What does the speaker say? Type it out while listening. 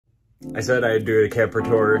I said I'd do a camper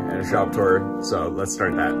tour and a shop tour, so let's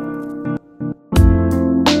start that.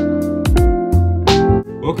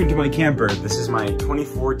 Welcome to my camper. This is my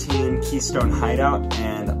 2014 Keystone Hideout,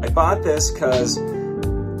 and I bought this because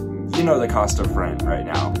you know the cost of rent right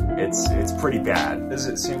now. It's pretty bad.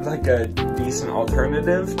 It seems like a decent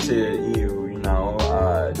alternative to you know,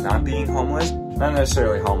 not being homeless. Not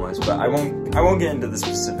necessarily homeless, but I won't get into the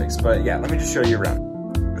specifics, but yeah, let me just show you around.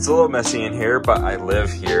 It's a little messy in here, but I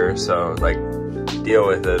live here, so like, deal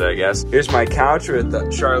with it, I guess. Here's my couch with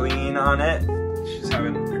Charlene on it. She's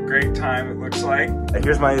having a great time, it looks like.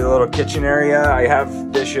 Here's my little kitchen area. I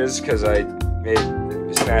have dishes because I made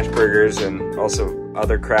smash burgers and also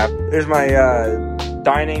other crap. There's my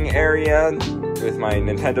dining area with my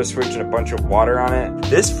Nintendo Switch and a bunch of water on it.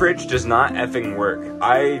 This fridge does not effing work.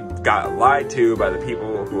 I got lied to by the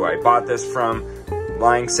people who I bought this from.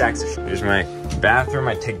 Lying sacks of shit. Here's my bathroom.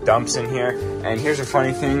 I take dumps in here. And here's a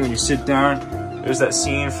funny thing, when you sit down, there's that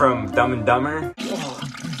scene from Dumb and Dumber.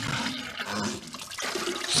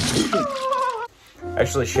 I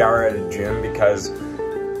actually shower at a gym because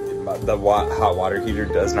the hot water heater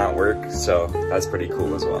does not work, so that's pretty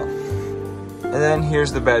cool as well. And then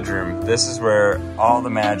here's the bedroom. This is where all the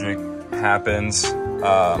magic happens.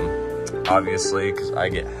 Obviously, because I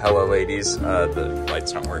get hella ladies. The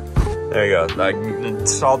lights don't work. There you go. I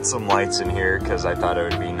installed some lights in here because I thought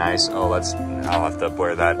it would be nice. Oh, I'll have to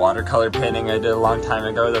blur that. Watercolor painting I did a long time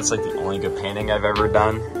ago. That's like the only good painting I've ever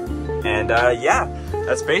done. And yeah,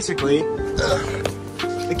 that's basically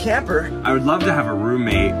the camper. I would love to have a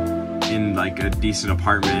roommate in like a decent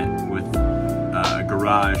apartment with a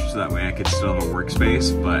garage, so that way I could still have a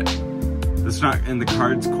workspace, but that's not in the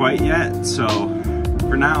cards quite yet. So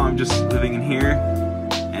for now, I'm just living in here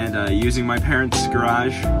and using my parents'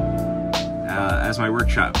 garage as my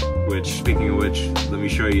workshop, which, speaking of which, let me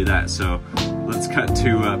show you that. So let's cut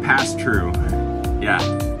to past True. Yeah.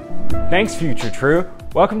 Thanks, future True.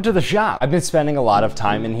 Welcome to the shop. I've been spending a lot of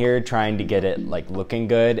time in here trying to get it like looking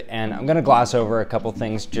good, and I'm gonna gloss over a couple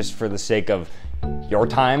things just for the sake of your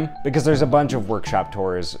time, because there's a bunch of workshop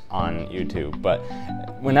tours on YouTube, but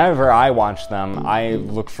whenever I watch them, I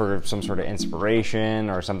look for some sort of inspiration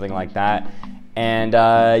or something like that. And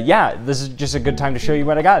yeah, this is just a good time to show you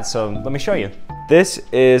what I got, so let me show you. This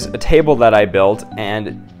is a table that I built,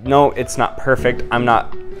 and no, it's not perfect. I'm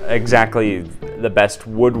not exactly the best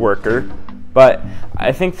woodworker, but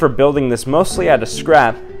I think for building this mostly out of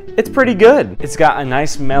scrap, it's pretty good. It's got a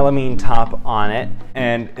nice melamine top on it,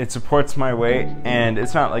 and it supports my weight, and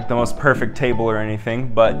it's not like the most perfect table or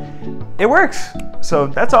anything, but it works. So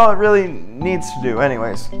that's all it really needs to do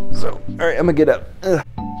anyways. So, all right, I'm gonna get up. Ugh.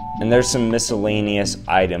 And there's some miscellaneous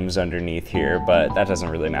items underneath here, but that doesn't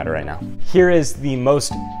really matter right now. Here is the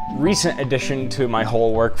most recent addition to my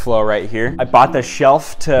whole workflow right here. I bought the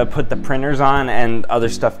shelf to put the printers on and other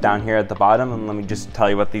stuff down here at the bottom, and let me just tell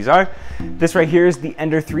you what these are. This right here is the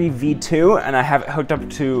Ender 3 V2, and I have it hooked up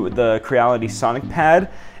to the Creality Sonic Pad,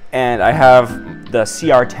 and I have the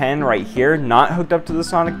CR10 right here, not hooked up to the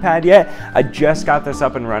Sonic Pad yet. I just got this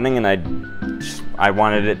up and running, and I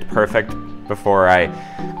wanted it perfect before I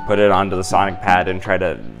put it onto the Sonic Pad and try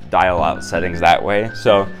to dial out settings that way.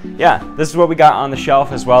 So yeah, this is what we got on the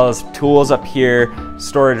shelf, as well as tools up here,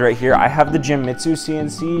 storage right here. I have the Jimitsu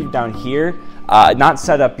CNC down here, not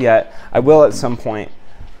set up yet. I will at some point,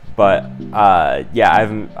 but yeah,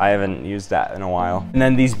 I haven't used that in a while. And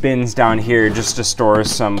then these bins down here just to store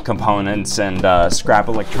some components and scrap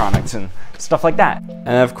electronics and stuff like that. And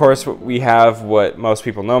of course, we have what most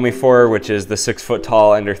people know me for, which is the 6-foot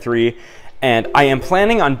tall Ender 3. And I am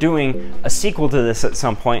planning on doing a sequel to this at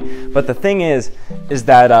some point, but the thing is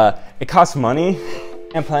that it costs money.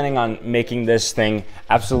 I'm planning on making this thing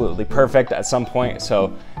absolutely perfect at some point,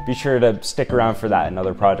 so be sure to stick around for that and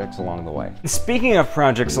other projects along the way. Speaking of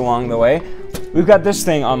projects along the way, we've got this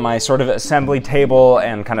thing on my sort of assembly table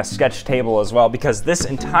and kind of sketch table as well, because this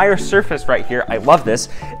entire surface right here, I love this,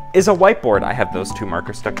 is a whiteboard. I have those two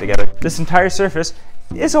markers stuck together. This entire surface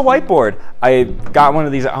is a whiteboard. I got one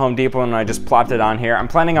of these at Home Depot and I just plopped it on here. I'm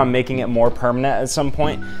planning on making it more permanent at some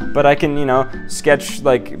point, but I can, you know, sketch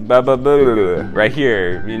like blah, blah, blah, blah, right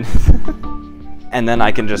here. And then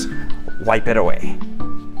I can just wipe it away.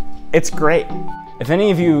 It's great. If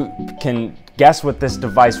any of you can guess what this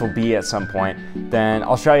device will be at some point, then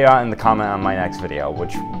I'll show you out in the comment on my next video,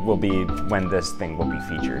 which will be when this thing will be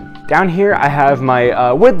featured. Down here I have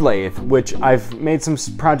my wood lathe, which I've made some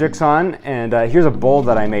projects on, and here's a bowl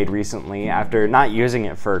that I made recently after not using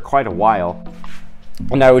it for quite a while.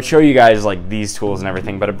 And I would show you guys like these tools and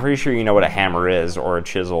everything, but I'm pretty sure you know what a hammer is or a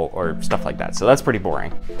chisel or stuff like that, so that's pretty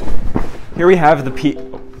boring. Here we have the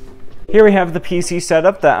Here we have the PC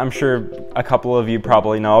setup that I'm sure a couple of you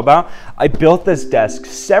probably know about. I built this desk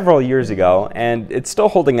several years ago and it's still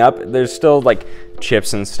holding up. There's still like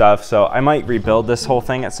chips and stuff, so I might rebuild this whole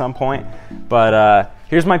thing at some point. But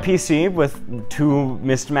here's my PC with two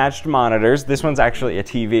mismatched monitors. This one's actually a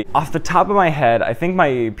TV. Off the top of my head, I think my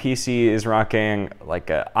PC is rocking like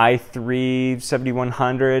a i3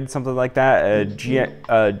 7100, something like that, a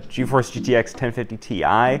GeForce GTX 1050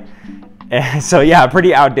 Ti. And so yeah,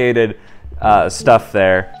 pretty outdated stuff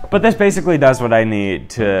there. But this basically does what I need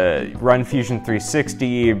to run Fusion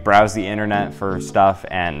 360, browse the internet for stuff,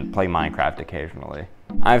 and play Minecraft occasionally.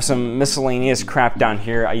 I have some miscellaneous crap down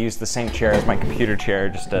here. I use the same chair as my computer chair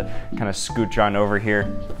just to kind of scooch on over here.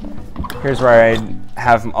 Here's where I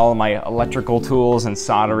have all of my electrical tools and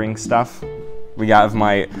soldering stuff. We got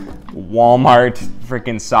my Walmart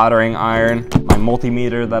freaking soldering iron, my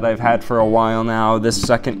multimeter that I've had for a while now, this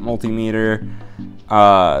second multimeter,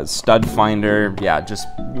 stud finder, yeah, just,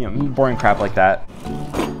 you know, boring crap like that.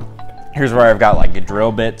 Here's where I've got like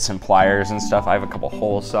drill bits and pliers and stuff. I have a couple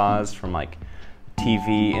hole saws from like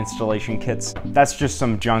TV installation kits. That's just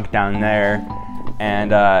some junk down there.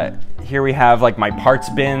 And here we have like my parts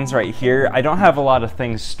bins right here. I don't have a lot of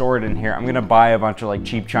things stored in here. I'm gonna buy a bunch of like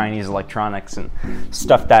cheap Chinese electronics and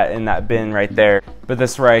stuff that in that bin right there. But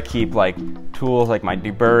this is where I keep like tools like my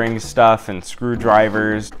deburring stuff and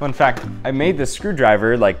screwdrivers. Fun fact, I made this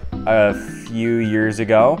screwdriver like a few years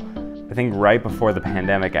ago. I think right before the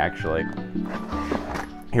pandemic actually.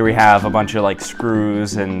 Here we have a bunch of like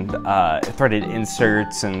screws and threaded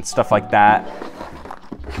inserts and stuff like that.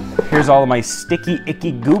 Here's all of my sticky,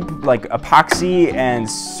 icky goop, like epoxy and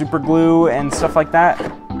super glue and stuff like that.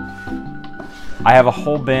 I have a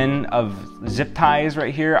whole bin of zip ties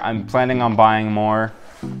right here. I'm planning on buying more.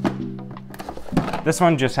 This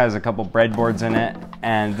one just has a couple breadboards in it,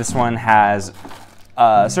 and this one has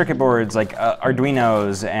circuit boards like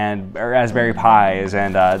Arduinos and Raspberry Pis,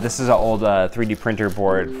 and this is an old 3D printer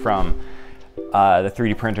board from the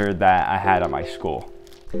 3D printer that I had at my school.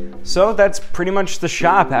 So that's pretty much the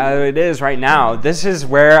shop how it is right now. This is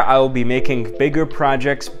where I will be making bigger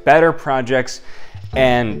projects, better projects,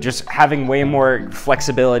 and just having way more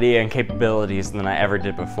flexibility and capabilities than I ever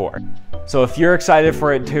did before. So if you're excited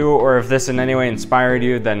for it too, or if this in any way inspired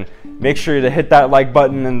you, then make sure to hit that like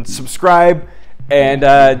button and subscribe. And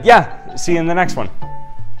yeah, see you in the next one.